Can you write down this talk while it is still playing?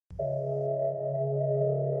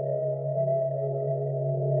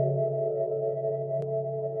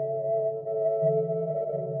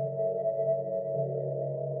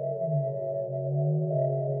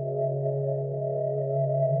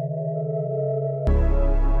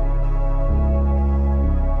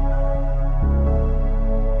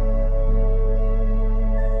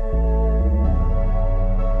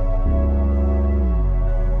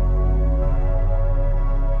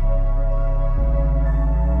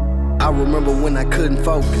I remember when I couldn't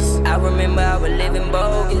focus. I remember I was living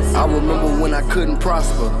bogus. I remember when I couldn't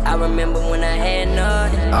prosper. I remember when I had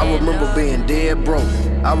nothing. I remember being dead broke.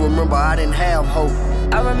 I remember I didn't have hope.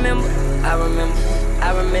 I remember I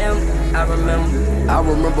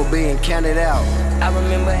remember being counted out. I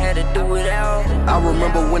remember had to do it out. I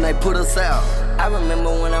remember when they put us out. I remember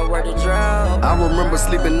when I worked a drought. I remember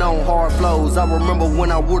sleeping on hard floors. I remember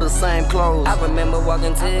when I wore the same clothes. I remember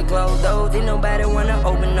walking to the closed doors. Didn't nobody wanna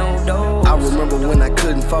open no doors. I remember when I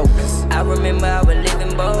couldn't focus. I remember I was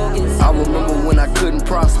living bogus. I remember when I couldn't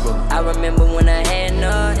prosper. I remember when I had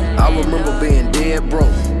nothing. I remember being dead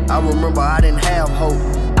broke. I remember I didn't have hope.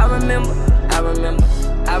 I remember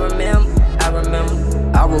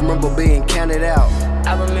I remember being counted out.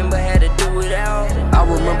 I remember had to do it out. I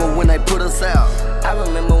remember when they put us out. I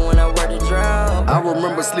remember when I worked a drought. I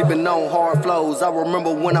remember sleeping on hard floors. I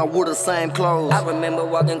remember when I wore the same clothes. I remember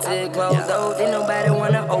walking to the closed doors. Didn't nobody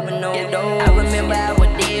wanna open no doors. I remember I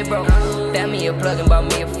was dead broke. Found me a plug and bought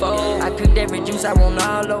me a fold. I cooked every juice I want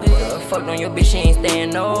all over. Fucked on your bitch, she ain't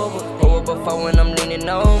staying over. Roll up before when I'm leaning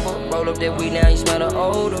over. Roll up that weed, now you smell the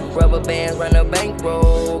odor. Rubber bands run a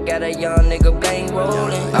bankroll. Got a young nigga bang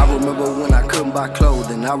rolling. I remember when I couldn't buy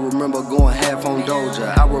clothing. I remember going half on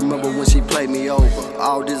Doja. I remember when she played me over.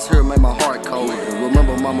 All this here made my heart cold.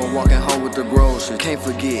 Remember mama walking home with the groceries. Can't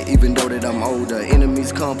forget, even though that I'm older.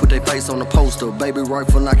 Enemies come, put their face on the poster. Baby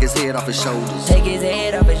rifle, knock his head off his shoulders. Take his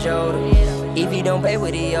head off his shoulder. If he don't pay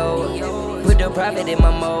what he owed, put the profit in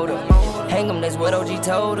my motor. Hang him, that's what OG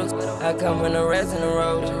told us. I come from the rest of the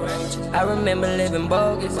road. I remember living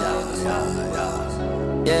bogus.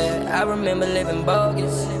 Yeah, I remember living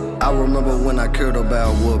bogus. I remember when I cared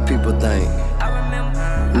about what people think.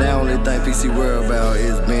 Now only thing PC worry about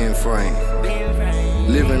is being frank.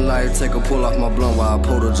 Living life, take a pull off my blunt while I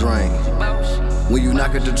pull the drain. When you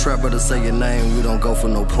knock at the trapper to say your name, we don't go for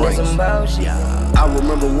no pranks. I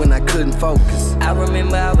remember when I couldn't focus. I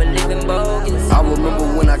remember I was living bogus. I remember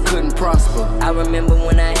when I couldn't prosper. I remember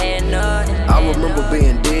when I had nothing. I remember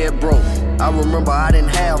being dead broke. I remember I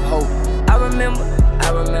didn't have hope. I remember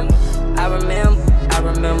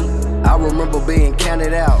I remember being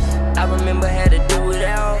counted out. I remember had to do it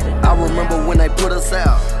out. I remember when they put us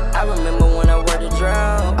out. I remember when I worked a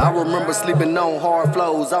drought. I remember sleeping on hard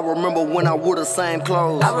floors. I remember when I wore the same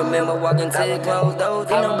clothes. I remember walking to the closed doors.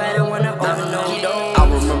 Didn't nobody wanna open no doors. I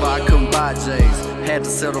remember I couldn't buy J's. Had to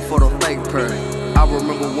settle for the fake pair. I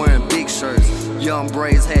remember wearing big shirts. Young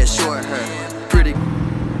braids had short hair. Pretty.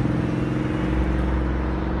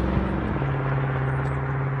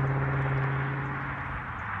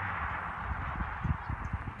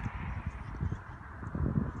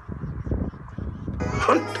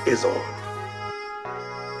 Hunt is on,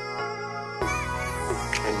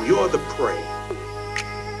 and you're the prey.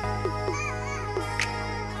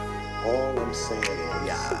 All I'm saying is,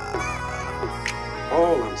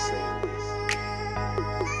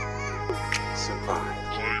 survive.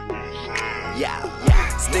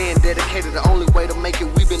 Staying dedicated, the only way to make it.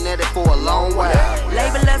 We've been at it for a long while.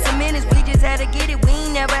 Label us a minutes, we just had to get it. We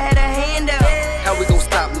ain't never had a handout. How we gon'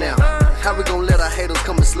 stop now? How we gon' let our haters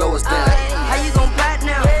come and slow us down? How you gon' plot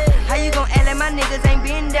now? How you gon' act like my niggas ain't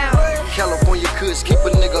been down? California kush, keep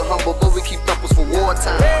a nigga humble, but we keep thumpers for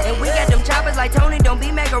wartime. And we got them choppers like Tony, don't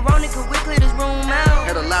be macaroni, cause we clear this room out.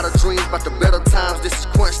 Had a lot of dreams about the better times, this is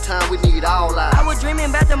crunch time, we need all eyes. I was dreaming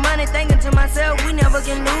about the money, thinking to myself, we never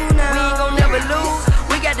can lose now. We ain't gon' never lose,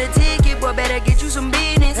 we got the ticket, but better get you some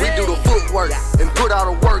business. We do the footwork and put all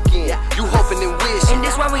the work in, you hoping and wishing. And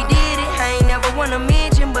this why we did it, I ain't never wanna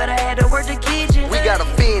mention, but I had to work the kitchen. We got a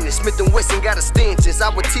finish, Smith & Wesson got extensions,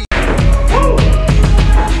 I would teach.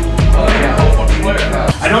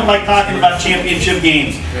 I don't like talking about championship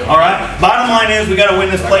games, alright? Bottom line is we got to win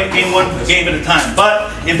this game one game at a time. But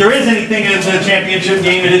if there is anything in the championship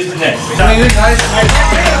game, it is today.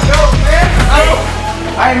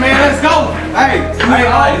 Hey man, let's go. Hey,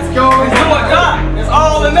 let's go. Let's do it, God. It's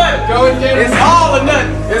all or nothing. It's all or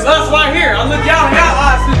nothing. It's us right here. I look y'all in y'all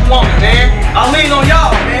eyes, Superwoman, man. I lean on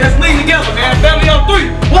y'all, man. Let's lean together, man. Family on 3.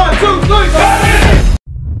 1, 2, 3, family.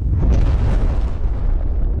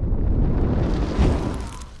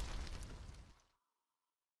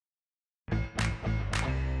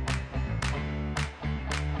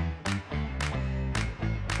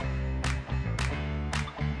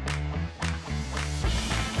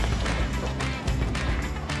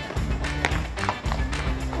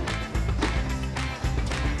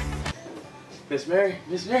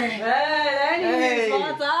 Miss Mary. Hey,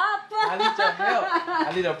 what's up? I need your help.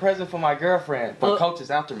 I need a present for my girlfriend, but Coach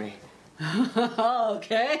is after me.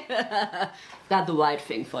 Okay. Got the right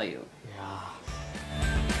thing for you. Yeah.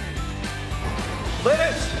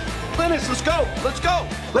 Ladies, Linus, let's go. Let's go.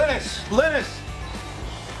 Linus.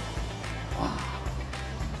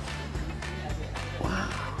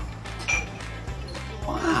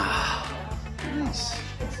 Wow. Nice.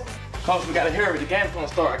 Coach, we gotta hurry. The game's gonna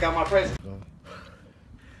start. I got my present.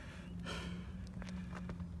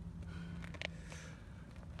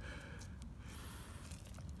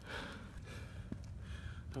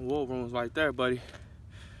 The war room's right there, buddy.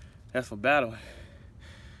 That's for battling.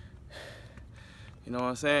 You know what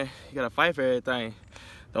I'm saying? You gotta fight for everything.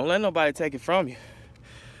 Don't let nobody take it from you.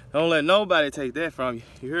 Don't let nobody take that from you.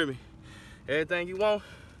 You hear me? Everything you want,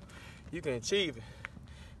 you can achieve it.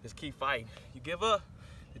 Just keep fighting. You give up,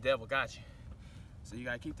 the devil got you. So you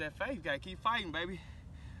gotta keep that faith. You gotta keep fighting, baby.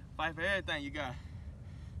 Fight for everything you got.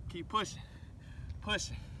 Keep pushing,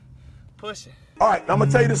 pushing, pushing. All right, I'm gonna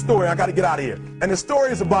tell you the story. I gotta get out of here. And the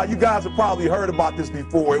story is about, you guys have probably heard about this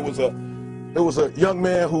before. It was a young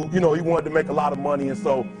man who, you know, he wanted to make a lot of money, and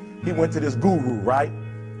so he went to this guru, right?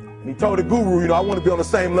 And he told the guru, you know, I want to be on the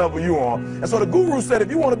same level you on. And so the guru said,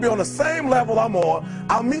 if you want to be on the same level I'm on,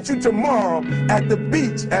 I'll meet you tomorrow at the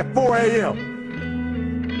beach at 4 a.m.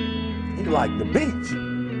 He like, the beach?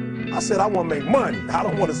 I said, I want to make money. I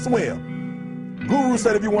don't want to swim. Guru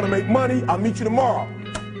said, if you want to make money, I'll meet you tomorrow,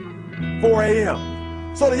 4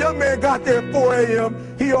 a.m. So the young man got there at 4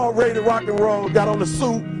 a.m. He all ready to rock and roll, got on the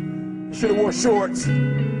suit. He should have wore shorts.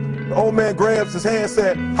 The old man grabs his hand,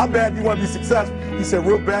 said, how bad do you want to be successful? He said,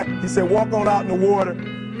 real bad. He said, walk on out in the water.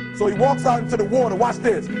 So he walks out into the water. Watch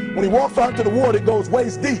this. When he walks out into the water, it goes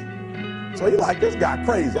waist deep. So he like, this guy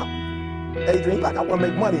crazy. Adrian, he like, I want to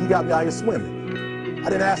make money. He got me out here swimming. I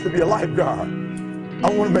didn't ask to be a lifeguard. I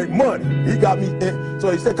want to make money. He got me in.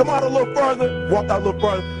 So he said, come out a little further. Walked out a little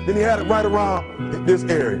further. Then he had it right around this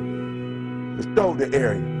area, the shoulder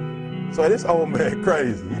area. So this old man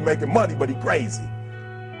crazy. He making money, but he crazy.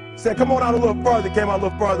 He said, come on out a little further. Came out a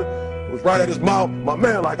little further. It was right at his mouth. My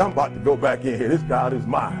man like, I'm about to go back in here. This God is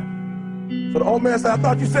mine. So the old man said, I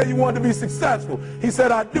thought you said you wanted to be successful. He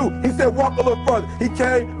said, I do. He said, walk a little further. He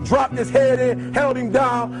came, dropped his head in, held him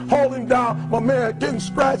down, hold him down. My man getting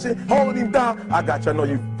scratching, holding him down. I got you. I know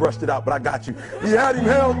you brushed it out, but I got you. He had him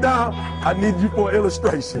held down. I need you for an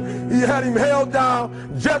illustration. He had him held down.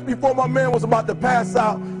 Just before my man was about to pass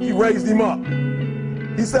out, he raised him up.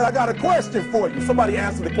 He said, I got a question for you. Somebody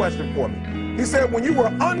answer the question for me. He said, when you were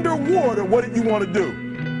underwater, what did you want to do?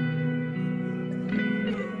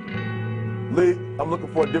 Lee, I'm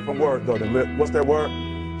looking for a different word though than lip. What's that word?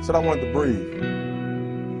 He said, I wanted to breathe.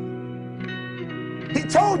 He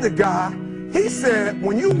told the guy, he said,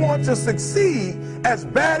 when you want to succeed as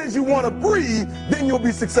bad as you want to breathe, then you'll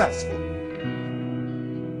be successful.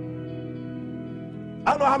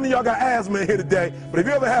 I don't know how many of y'all got asthma in here today, but if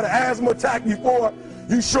you ever had an asthma attack before,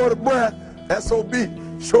 you short of breath, SOB,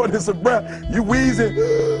 shortness of breath, you wheezing.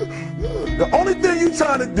 The only thing you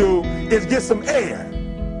trying to do is get some air.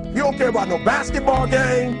 You don't care about no basketball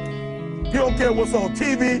game. You don't care what's on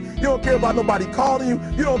TV. You don't care about nobody calling you.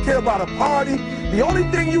 You don't care about a party. The only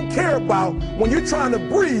thing you care about when you're trying to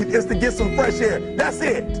breathe is to get some fresh air. That's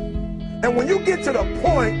it. And when you get to the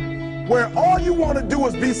point where all you want to do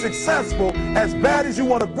is be successful as bad as you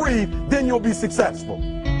want to breathe, then you'll be successful.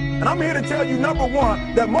 And I'm here to tell you, number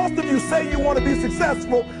one, that most of you say you want to be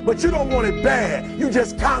successful, but you don't want it bad. You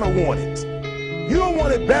just kind of want it. You don't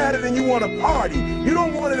want it badder than you want to party. You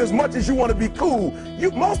don't want it as much as you want to be cool.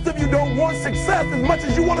 Most of you don't want success as much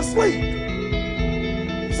as you want to sleep.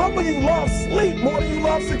 Some of you love sleep more than you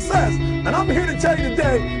love success. And I'm here to tell you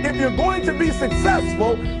today, if you're going to be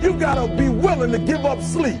successful, you got to be willing to give up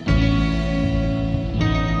sleep.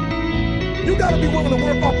 You got to be willing to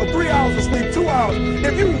work off for 3 hours of sleep, 2 hours.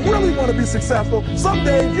 If you really want to be successful, some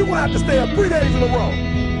days you're going to have to stay up 3 days in a row.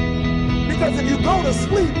 Because if you go to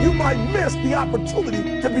sleep, you might miss the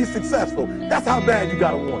opportunity to be successful. That's how bad you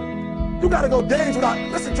gotta want it. You gotta go days without,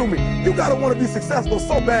 listen to me, you gotta want to be successful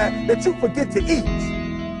so bad that you forget to eat.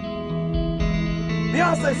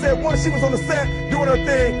 Beyonce said once she was on the set doing her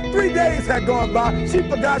thing, 3 days had gone by, she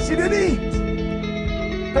forgot she didn't eat.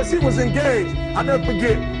 Because she was engaged. I'll never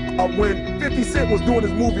forget when 50 Cent was doing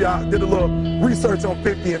his movie, I did a little research on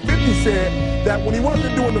 50, and 50 said that when he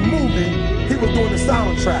wasn't doing the movie, he was doing the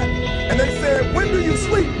soundtrack. And they said, when do you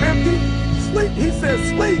sleep, 50? Sleep, he said,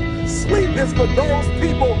 sleep. Sleep is for those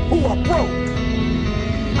people who are broke.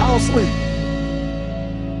 I don't sleep.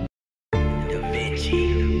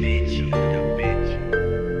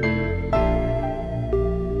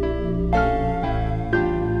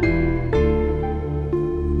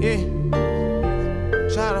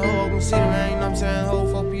 Shout out to Ho, Open City, man, you know what I'm saying? Ho,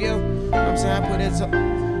 4PL, you know what I'm saying? I put that up.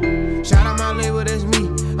 Shout out my label, that's me.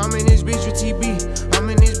 I'm in this bitch with TB. I'm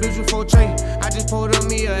in this bitch with 4 Trey. I just pulled on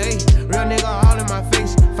me a A. Young nigga all in my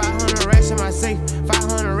face. 500 racks in my safe.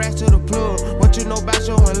 500 racks to the plug. What you know about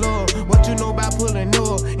showing love? What you know about pulling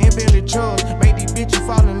up? In Bentley trucks. Make these bitches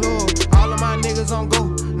fall in love. All of my niggas on go.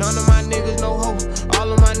 None of my niggas no hope.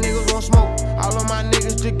 All of my niggas won't smoke. All of my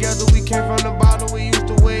niggas together. We came from the bottom. We used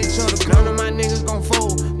to wear each other. None of my niggas gon'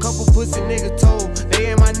 fold. Couple pussy niggas told.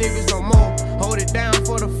 They ain't my niggas no more. Hold it down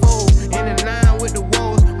for the fold. In the 9 with the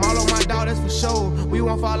woes. All of my daughters for sure. We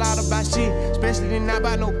won't fall out about shit. Especially not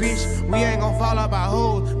by no bitch. We ain't gon' fall out by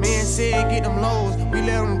hoes. Man said get them lows. We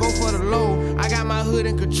let them go for the low. I got my hood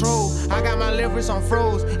in control. I got my left wrist on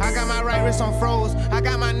froze. I got my right wrist on froze. I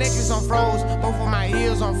got my necklace on froze. Both of my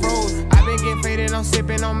ears on froze. I been getting faded, I'm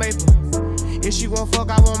sipping on maple. If she won't fuck,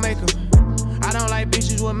 I won't make her. I don't like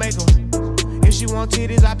bitches with makeup. If she want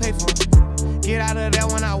titties, I pay for her. Get out of there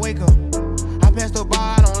when I wake up. I pass the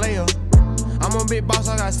bar, I don't lay up. I'm a big boss,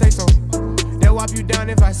 I gotta say so. They'll wipe you down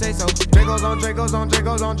if I say so. Dracos on Dracos on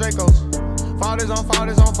Dracos on Dracos. Fathers on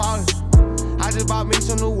fathers on fathers. I just bought me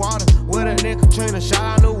some new water. With a nigga Katrina, shout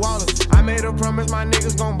out New Wallace. I made a promise my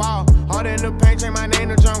niggas gon' ball. Hard in the paint, change my name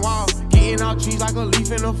to John Wall. Getting out trees like a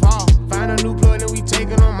leaf in the fall. Find a new plug and we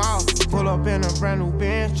taking them off. Pull up in a brand new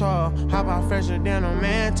Benz truck. Hop out fresher than a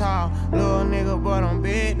man tall. Little nigga, but I'm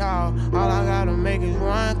big dog. All I gotta make is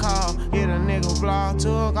one call. Get a nigga block,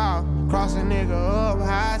 took off. Cross a nigga up,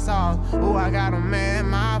 high sauce. Ooh, I got a man,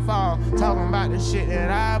 my fault. Talking about the shit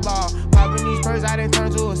that I bought. Popping these purses, I done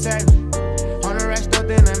turned to a savage. 100 racks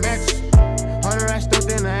stuffed in the mattress. 100 racks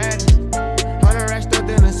stuffed in the attic. 100 racks stuffed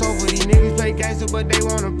in the sofa. These niggas play gangster, but they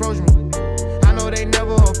won't approach me. I know they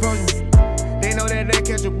never approach me. They know that they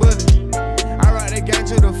catch a bullet. I ride the gang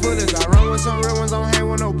to the fullest. I run with some real ones, don't hang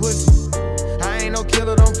with no pussy. I ain't no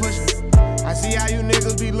killer, don't push me. I see how you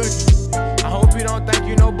niggas be looking. I hope you don't think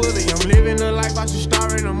you no bully. I'm living the life I should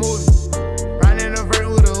star in a movie. Riding a vert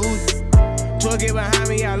with a Uzi. Truck get behind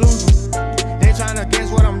me, I lose them. They tryna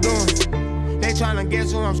guess what I'm doing. They tryna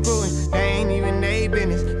guess who I'm screwing. They ain't even they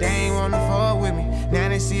business. They ain't wanna fuck with me. Now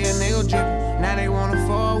they see a nigga drippin'. Now they wanna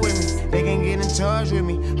fuck with me. They can get in touch with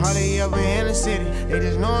me. Hardly ever in the city. They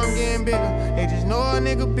just know I'm getting bigger. They just know a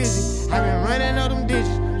nigga busy. I been running all them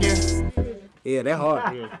digits. Yeah, that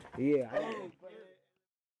hard. Yeah.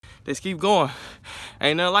 Just keep going.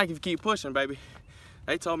 Ain't nothing like if you keep pushing, baby.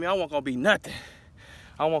 They told me I wasn't gonna be nothing.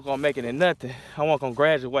 I wasn't gonna make it in nothing. I wasn't gonna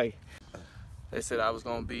graduate. They said I was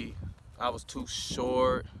too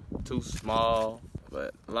short, too small.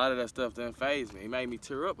 But a lot of that stuff didn't faze me. It made me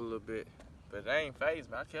tear up a little bit. But it ain't faze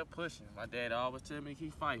me. I kept pushing. My dad always tell me,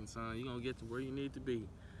 keep fighting, son. You gonna get to where you need to be.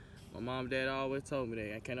 My mom and dad always told me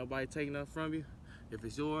that. Can't nobody take nothing from you. If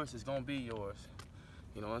it's yours, it's gonna be yours.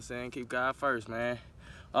 You know what I'm saying? Keep God first, man.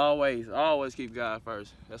 Always, always keep God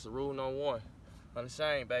first. That's the rule number one.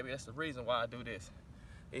 Unashamed, baby. That's the reason why I do this.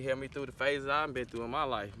 He helped me through the phases I've been through in my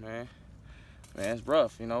life, man. Man, it's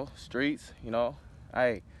rough, you know. Streets, you know.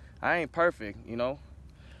 Hey, I ain't perfect, you know.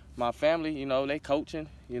 My family, you know, they coaching,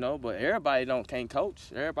 you know, but everybody can't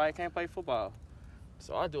coach. Everybody can't play football.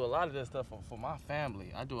 So I do a lot of this stuff for my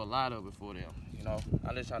family. I do a lot of it for them, you know.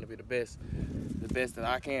 I'm just trying to be the best that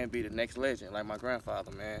I can be, the next legend, like my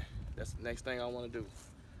grandfather, man. That's the next thing I want to do,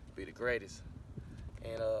 be the greatest.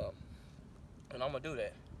 And I'm going to do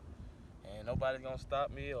that. And nobody's going to stop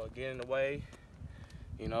me or get in the way.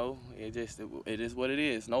 You know, it is what it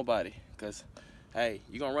is, nobody. Because, hey,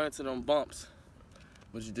 you're going to run into them bumps,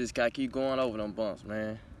 but you just got to keep going over them bumps,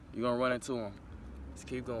 man. You're going to run into them. Just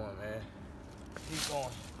keep going, man. Keep going.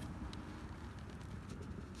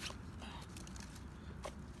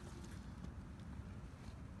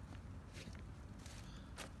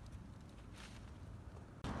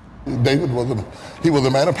 David was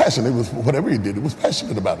a man of passion. It was whatever he did, he was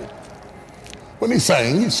passionate about it. When he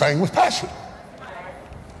sang with passion.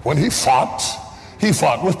 When he fought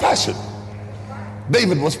with passion.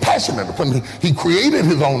 David was passionate. When he created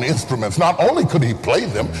his own instruments, not only could he play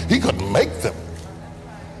them, he could make them.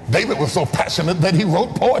 David was so passionate that he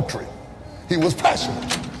wrote poetry. He was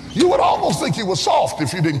passionate. You would almost think he was soft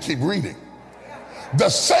if you didn't keep reading. The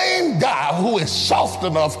same guy who is soft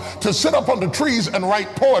enough to sit up under trees and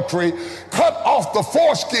write poetry cut off the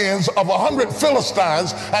foreskins of 100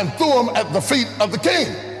 Philistines and threw them at the feet of the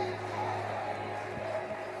king.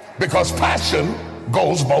 Because passion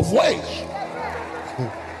goes both ways.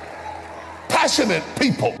 Passionate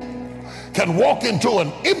people can walk into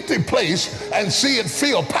an empty place and see it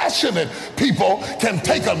feel. Passionate people can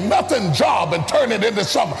take a nothing job and turn it into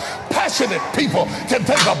something. Passionate people can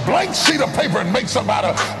take a blank sheet of paper and make something out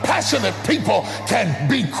of it. Passionate people can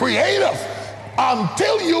be creative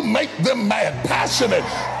until you make them mad. Passionate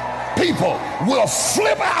people will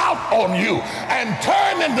flip out on you and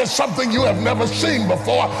turn into something you have never seen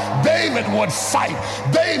before. David would fight.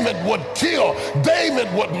 David would kill.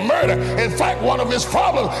 David would murder. In fact, one of his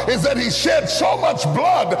problems is that he shed so much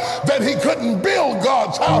blood that he couldn't build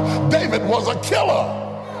God's house. David was a killer.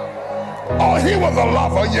 Oh, he was a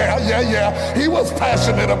lover. Yeah. He was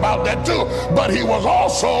passionate about that too. But he was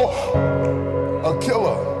also a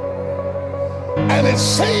killer. And it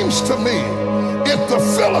seems to me, if the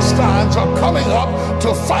Philistines are coming up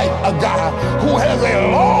to fight a guy who has a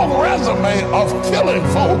long resume of killing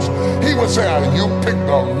folks, he would say, you picked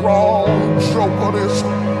the wrong joker this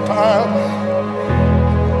time.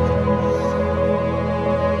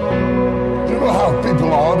 You know how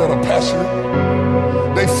people are that are passionate?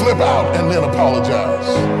 They flip out and then apologize.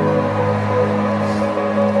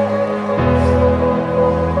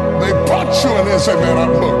 They punch you and then say,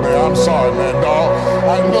 man, look, man, I'm sorry, man, dog.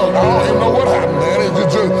 Look, I don't even know what happened, man.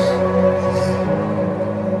 It's just...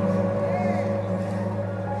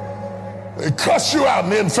 They cuss you out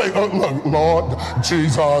and then say, oh, look, Lord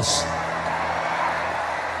Jesus.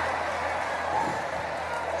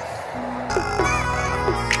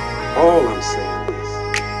 All I'm saying is,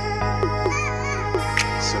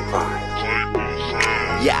 survive.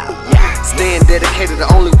 Yeah. Staying dedicated, the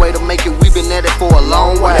only way to make it. We've been at it for a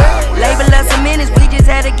long while. Label us a menace, we just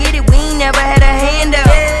had to get it. We ain't never had a hand up.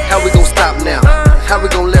 How we gon' stop now? How we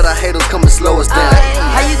gon' let our haters come and slow us down?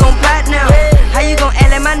 How you gon' plot now? How you gon' act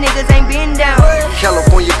like my niggas ain't been down?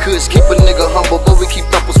 California kush, keep a nigga humble, but we keep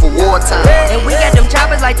thumpers for wartime. And we got them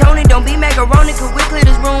choppers like Tony, don't be macaroni, cause we clear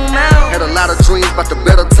this room out. Had a lot of dreams about the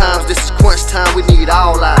better times, this is crunch time, we need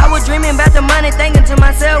all out. I was dreaming about the money, thinking to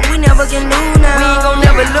myself, we never can lose now. We ain't gon'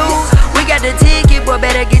 never lose. We got the ticket, but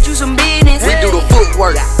better get you some business. We do the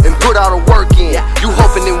footwork and put all the work in. You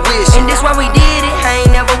hoping and wishing. And this why we did it. I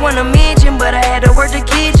ain't never wanna mention, but I had to work the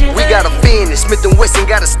kitchen. We got a finish, Smith & Wesson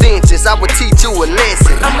got extensions. I would teach you a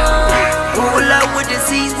lesson. Pull up with the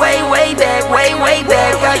seats way back, way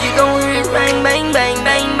back. How you gon' hear it bang, bang, bang,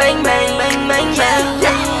 bang, bang, bang, bang, bang, bang.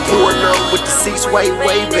 Pull up with the seats way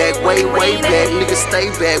back, way back. Niggas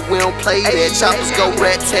stay back, we don't play that. Choppers go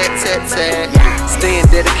rat tat tat tat. Staying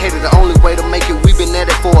dedicated, the only way to make it. We've been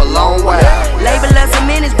at it for a long while. Label us a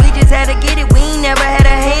menace, we just had to get it. We ain't never had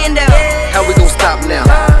a hand up. How we gon' stop now?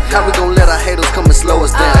 How we gon' let our haters come and slow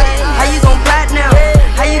us down? How you gon' plot now?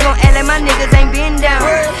 How you gon' act like my niggas ain't been down?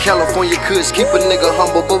 California kush, keep a nigga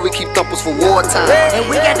humble, but we keep thumpers for wartime. And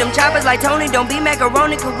we got them choppers like Tony, don't be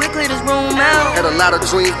macaroni, cause we clear this room out. Had a lot of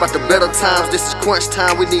dreams about the better times, this is crunch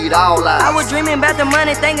time, we need all out. I was dreaming about the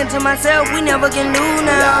money, thinking to myself, we never can lose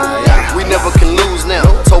now. We never can lose now.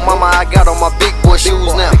 Told mama I got on my big boy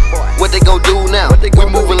shoes now. What they gon' do now? We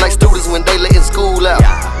moving like students when they letting school out.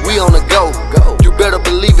 We on the go. You better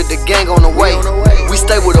believe it, the gang on the way. We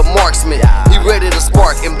stay with a marksman. He ready to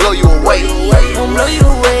spark and blow you away. Don't blow you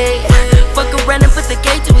away. Fuck around and put the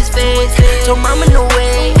K to his face. Told mama no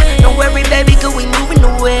way. Don't worry baby, cause we moving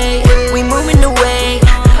away. We moving away.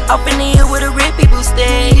 Up in the hill where the real people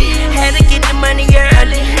stay. Had to get the money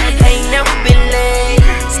early. Ain't never been late.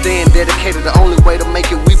 Staying dedicated, the only way to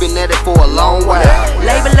make it. We've been at it for a long while.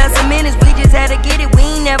 Label us a menace, we just had to get it. We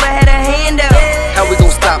ain't never had a hand up. How we gon'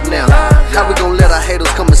 stop now? How we gon' let our haters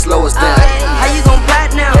come and slow us down? How you gon'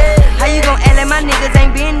 plot now? How you gon' act like my niggas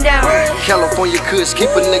ain't been down? California kush, keep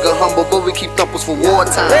a nigga humble, but we keep thumpers for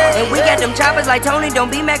wartime. And we got them choppers like Tony, don't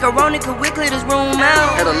be macaroni, cause we clear this room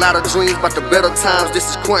out. Had a lot of dreams about the better times, this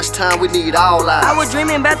is crunch time, we need all out. I was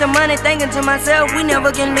dreaming about the money, thinking to myself, we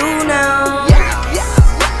never can lose now. Yeah.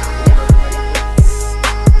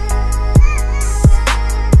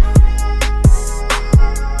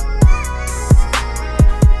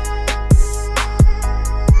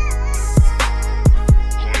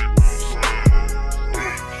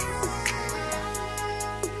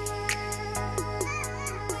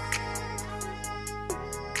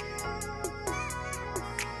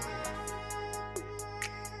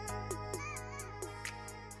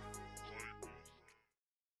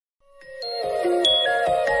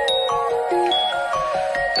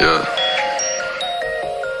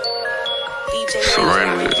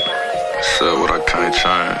 Serenity. Said what I can't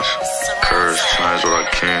change. Courage change what I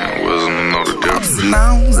can. Wisdom to know the difference.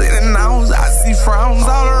 Nouns and nouns, I see frowns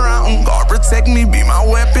all around. God protect me, be my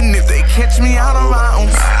weapon if they catch me out of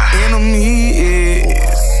bounds. Enemy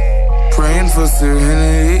is praying for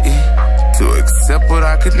serenity to accept what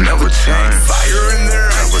I could never change. Fire in their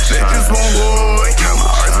eyes, they just won't go away. My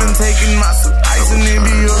heart's been taking my ice and it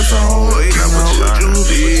be yours the whole way. Now would you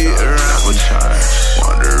be around?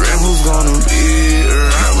 Wondering who's gonna be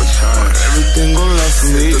around when everything go left for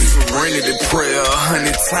me. printed a prayer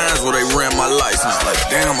 100 times where they ran my license. Like,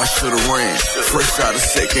 damn, I should've ran. Fresh out of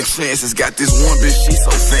second chances. Got this one bitch, she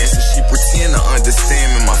so fancy. She pretend to understand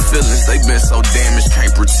me. My feelings, they been so damaged.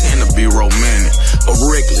 Can't pretend to be romantic. A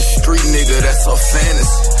reckless street nigga, that's her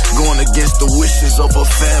fantasy. Going against the wishes of her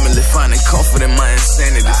family. Finding comfort in my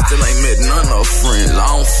insanity. Still ain't met none of her friends. I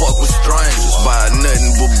don't fuck with strangers. Buy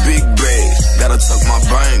nothing but big bags. Gotta tuck my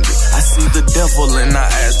bangle. I see the devil in her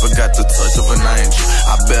ass, but got the touch of an angel.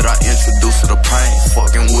 I bet I introduce her to pain.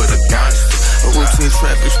 Fucking with a gangster. A routine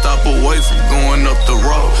traffic stop away from going up the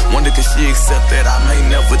road. Wonder can she accept that I may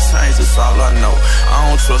never change. That's all I know.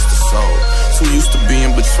 I don't trust the soul. Too used to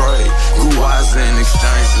being betrayed. Grew wiser in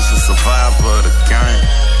exchange. Just a survivor of the game.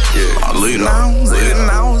 Yeah, I lead up.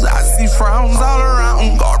 I see frowns all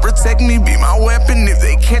around. God protect me, be my weapon if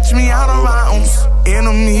they catch me out of bounds.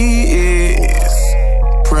 Enemy is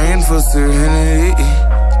praying for serenity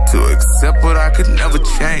to accept what I could never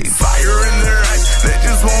change. Fire in their eyes, they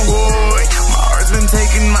just won't go away. My heart's been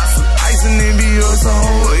taking my ice and it be yours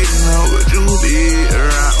always. Now would you be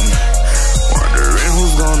around me? Wondering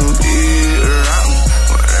who's gonna be around me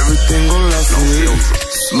when everything go left for me.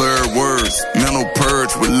 Slurred words, mental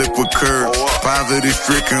purge with liquid courage.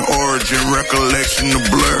 Poverty-stricken origin, recollection of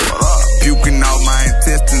blur. Puking out my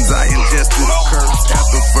intestines, I ingested a curse.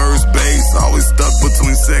 After first base, always stuck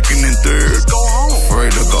between second and third.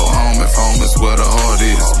 Afraid to go home if home is where the heart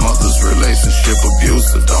is. Mother's relationship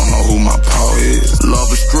abusive, don't know who my pa is. Love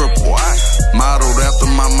a stripper, modeled after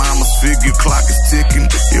my mama's figure. Clock is ticking.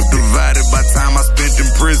 If divided by time I spent in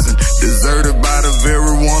prison, deserted by the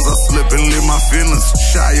very ones I slip and live my feelings.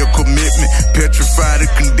 Shy of commitment, petrified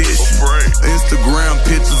of condition. Instagram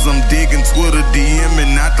pictures, I'm digging. Twitter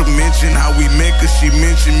DMing, not to mention how we met, cause she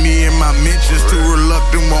mentioned me in my mentions. Too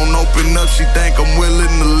reluctant, won't open up, she think I'm willing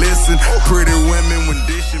to listen. Pretty women when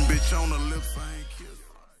dishing, bitch on the lips, I ain't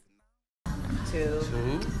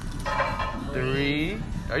kissing. 2, 3,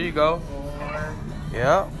 there you go. 4,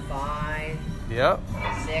 yep. 5, yep.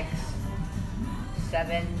 6,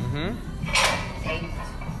 7, 8,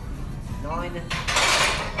 9,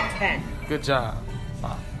 10. Good job.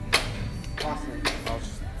 Wow. Awesome.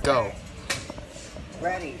 Go.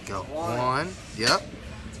 Ready. Go. 1. Yep.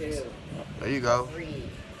 2. There you go. 3.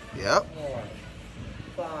 Yep. 4,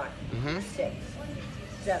 5, 6,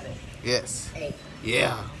 7. Yes. 8.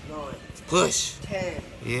 Yeah. 9. Push. 10.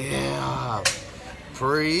 Yeah.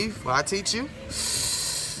 Breathe. Will I teach you?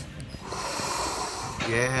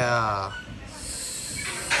 Yeah.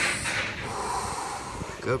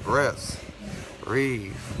 Good breaths.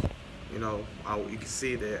 Breathe. You know, you can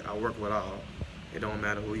see that I work with all. It don't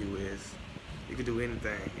matter who you is. You can do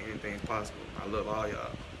anything. Anything's possible. I love all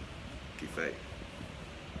y'all. Keep faith.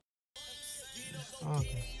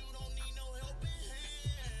 Okay.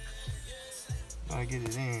 I get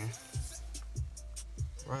it in.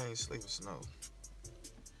 Rain, sleep, or snow.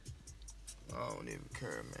 I don't even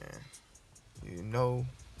care, man. You know,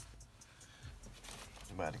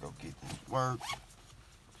 I'm about to go get this work.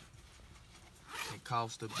 It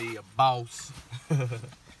costs to be a boss.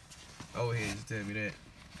 Go ahead, just tell me that.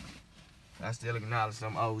 I still acknowledge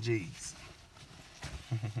some OGs.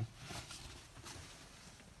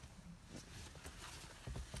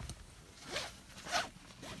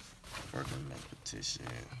 Working make petition.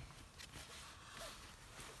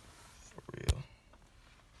 For real.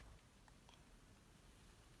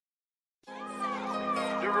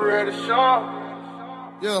 You ready, Sean?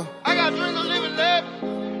 Yeah. I got drink of living lavish.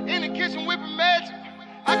 In the kitchen whipping magic.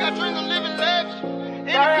 I got drink of living lavish. In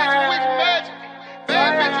the kitchen whipping magic.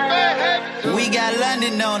 Bad bitch, bad habits. We got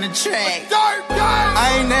London on the track.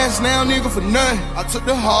 I ain't asked now, nigga, for nothing. I took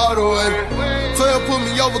the heart away. 12 put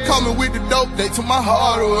me over, coming with the dope. They took my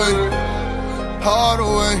heart away. Heart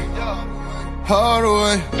away. Heart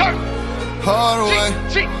away. Heart away.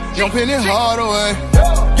 Jumping it hard away.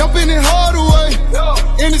 Jumping it hard away.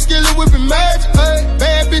 In the skillet whipping magic.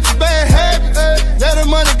 Bad bitches, bad habits. That the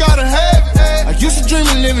money gotta have it. I used to dream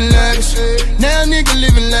of living lavish. Now nigga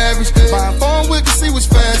living lavish. Buying phone with to see what's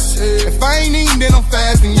fast. If I ain't eating, then I'm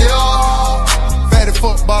fasting, yeah. Fatty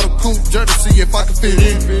fuck bought a coupe, jerk to see if I can fit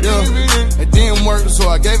in. Yeah. It didn't work, so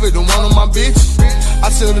I gave it to one of my bitches. I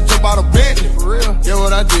told her jump out a Bentley. Yeah,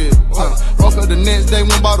 what I did. Woke up the next day,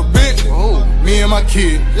 went bought a Bentley. Me and my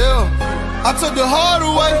kid. Yeah. I took the heart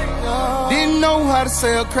away. Didn't know how to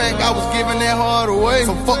sell crack, I was giving that heart away.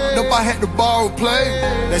 So fucked up, I had to borrow play.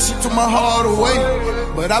 That shit took my heart away.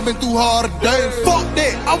 But I've been through harder days. Fuck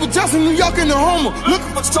that, I was just in New York in the Homer,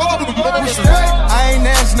 looking for trouble. I ain't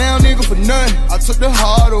asked now, nigga, for nothing. I took the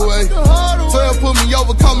heart away. 12 put me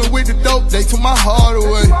over, coming with the dope, they took my heart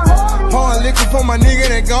away. Pouring liquor for my nigga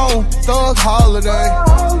that gone, thug holiday.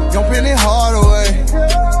 Jumping it hard away.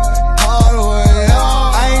 Hard away.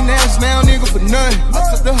 I ain't asked now, nigga, for nothing. I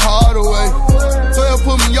took the heart away. 12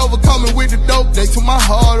 put me over, coming with the dope, they took my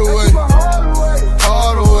heart away.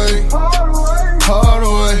 Hard away. Hard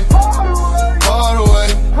away. Hard away.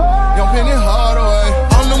 Young Penny, hard away.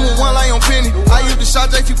 I'm #1 like on Penny. I used to shot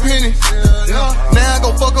JQ Penny. Now I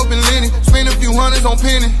go fuck up in Lenny. Spend a few hundreds on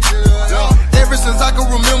Penny. Ever since I can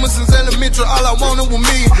remember, since elementary, all I wanted was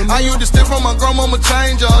me. I used to steal from my grandmama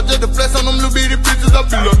change, just to flex on them little bitty bitches. I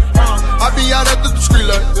be like, I be out after the street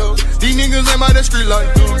light. These niggas ain't by that street light.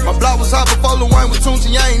 My block was hot before Lil Wayne was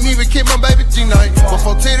Toonsy. I ain't even kid my baby G-Night.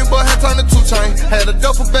 Before Teddy Boy had turned to 2 Chain. Had a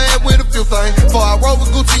duffel bag with a few things. Before I rode with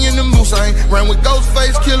Gucci in the Moussain. Ran with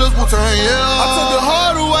Ghostface Killers, Wu-Tang, yeah. I took the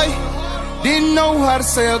heart away. Didn't know how to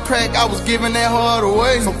sell crack, I was giving that heart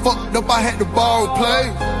away. So fucked up, I had to borrow play.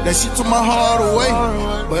 That shit took my heart away.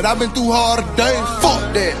 But I've been through harder days. Fuck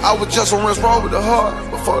that, I was just on Rinse Road with the heart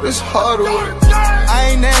before this heart away. I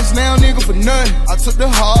ain't asked now, nigga, for nothing. I took the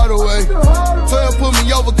heart away. 12 put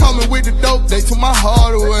me over, coming with the dope, they took my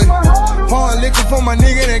heart away. Pouring liquor for my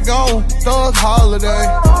nigga that gone, thug holiday.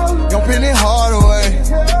 Young Penny, hard away.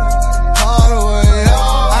 Hard away.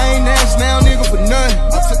 I ain't asked now, nigga, for nothing.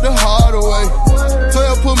 I took the heart away.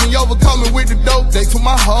 12 put me over, coming with the dope, they took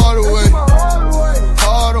my heart away.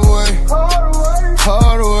 Hard away.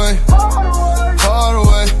 Hard away. Hard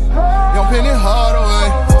away. Young Penny, hard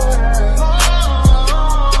away.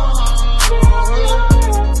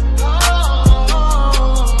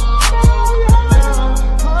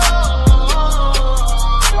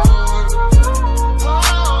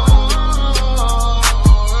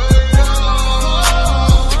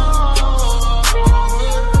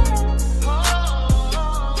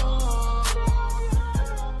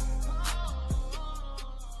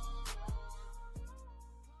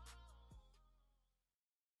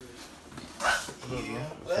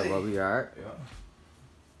 We alright? Yeah.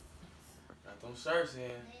 Got them shirts in.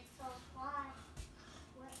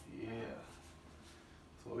 Yeah.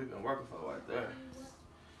 That's what we've been working for right there.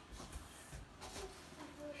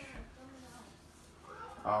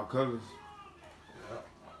 All colors. Yep.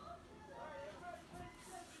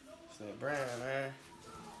 It's that brand, man.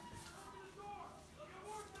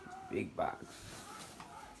 Big box.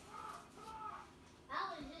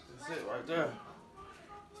 That's it right there.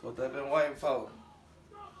 That's what they've been waiting for.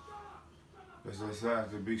 That's that size,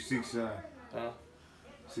 the big 6 size. Huh?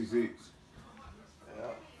 6'6". Yeah.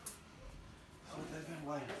 That's what they've been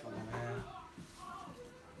waiting for, man.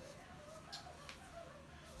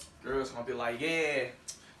 Girls gonna be like, yeah,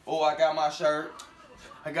 oh, I got my shirt.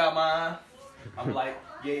 I got mine. I'm like,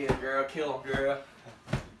 yeah, girl, kill them, girl.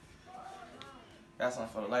 Got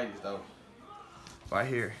something for the ladies, though. Right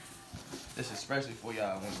here. This is especially for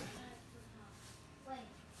y'all women.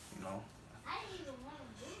 You know?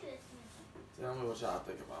 Tell me what y'all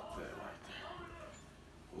think about that right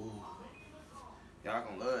there. Ooh. Y'all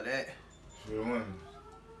gonna love that. Sure women.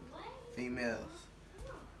 Females.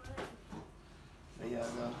 There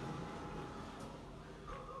y'all go.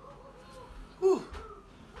 Whew.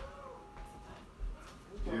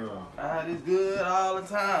 Yeah. God is good all the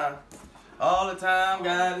time. All the time,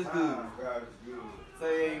 God is good. God is good.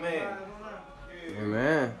 Say amen.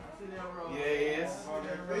 Amen. Yes.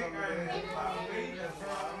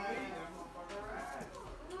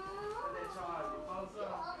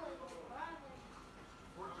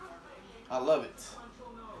 I love it.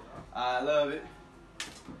 I love it.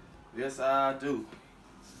 Yes, I do.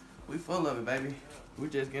 We full of it, baby. We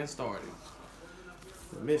just getting started.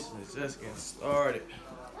 The mission is just getting started.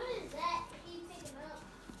 What is that? Keep picking up.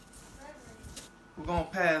 We're gonna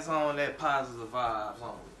pass on that positive vibes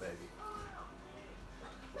on it, baby.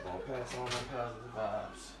 We're gonna pass on them positive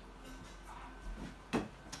vibes.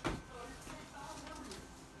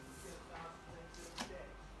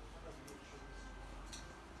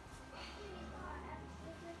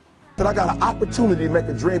 That I got an opportunity to make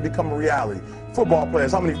a dream become a reality. Football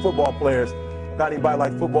players, how many football players? Got anybody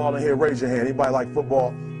like football in here? Raise your hand. Anybody like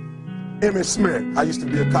football? Emmitt Smith. I used to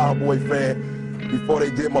be a Cowboy fan before they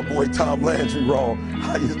did my boy Tom Landry wrong.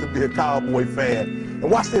 I used to be a Cowboy fan. And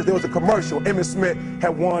watch this, there was a commercial. Emmitt Smith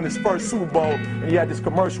had won his first Super Bowl, and he had this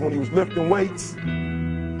commercial when he was lifting weights.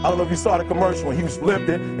 I don't know if you saw the commercial when he was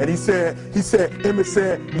lifting, and he said, Emmett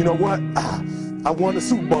said, you know what? I won the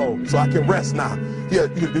Super Bowl, so I can rest now. He was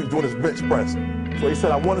doing his bench press. So he said,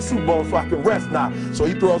 I won the Super Bowl, so I can rest now. So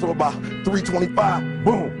he throws up about 325,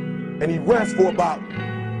 boom. And he rests for about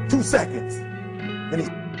 2 seconds. And he,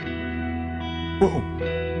 boom,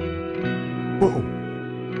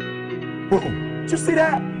 boom, boom. Did you see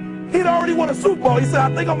that? He'd already won a Super Bowl. He said,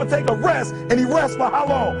 I think I'm going to take a rest. And he rests for how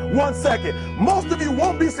long? 1 second. Most of you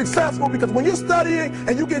won't be successful because when you're studying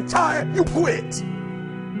and you get tired, you quit.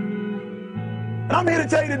 And I'm here to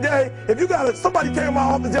tell you today, if you got somebody came to my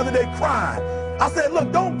office the other day crying. I said,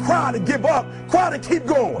 look, don't cry to give up. Cry to keep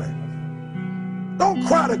going. Don't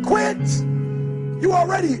cry to quit. You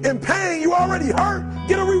already in pain. You already hurt.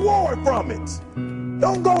 Get a reward from it.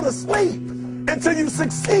 Don't go to sleep until you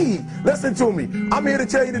succeed. Listen to me. I'm here to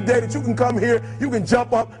tell you today that you can come here, you can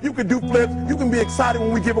jump up, you can do flips, you can be excited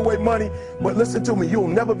when we give away money. But listen to me, you'll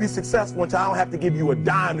never be successful until I don't have to give you a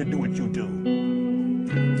dime to do what you do.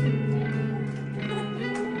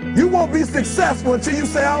 You won't be successful until you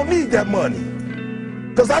say, I don't need that money,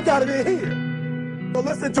 because I got it in here. So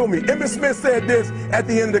listen to me. Emmett Smith said this at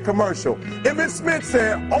the end of the commercial. Emmett Smith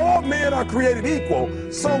said, all men are created equal.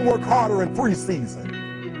 Some work harder in preseason.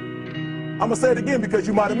 I'm going to say it again because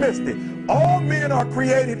you might have missed it. All men are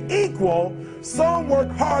created equal. Some work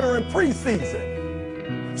harder in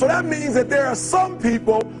preseason. So that means that there are some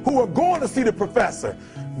people who are going to see the professor,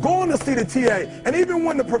 going to see the TA. And even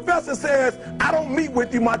when the professor says, I don't meet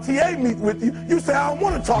with you, my TA meets with you, you say, I don't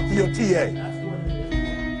want to talk to your TA.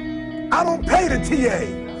 I don't pay the TA.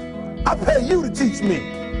 I pay you to teach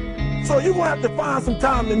me. So you're going to have to find some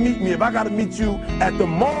time to meet me. If I got to meet you at the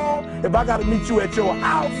mall, if I got to meet you at your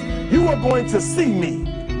house, you are going to see me.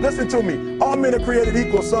 Listen to me. All men are created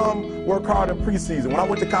equal. Some work hard in preseason. When I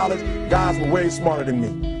went to college, guys were way smarter than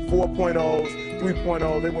me. 4.0s,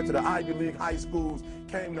 3.0s. They went to the Ivy League high schools,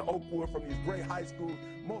 came to Oakwood from these great high schools.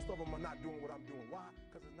 Most of them are not doing what I'm doing. Why?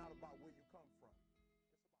 Because it's not about where you come from.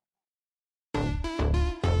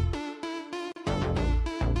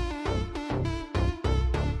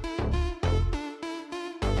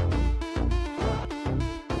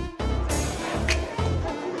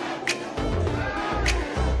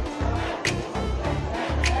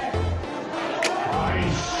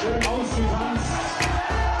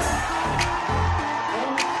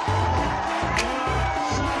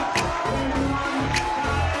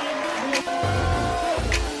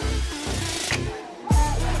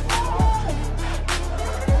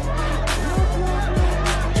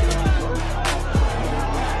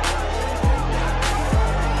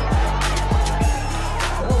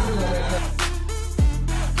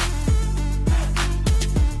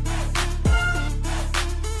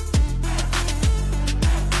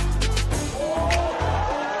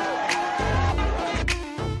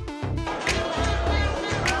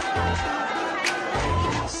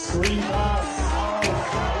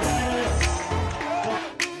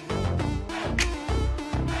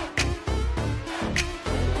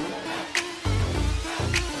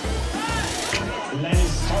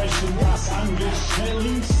 Lennis täuschen, was angeht, schnell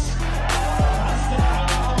links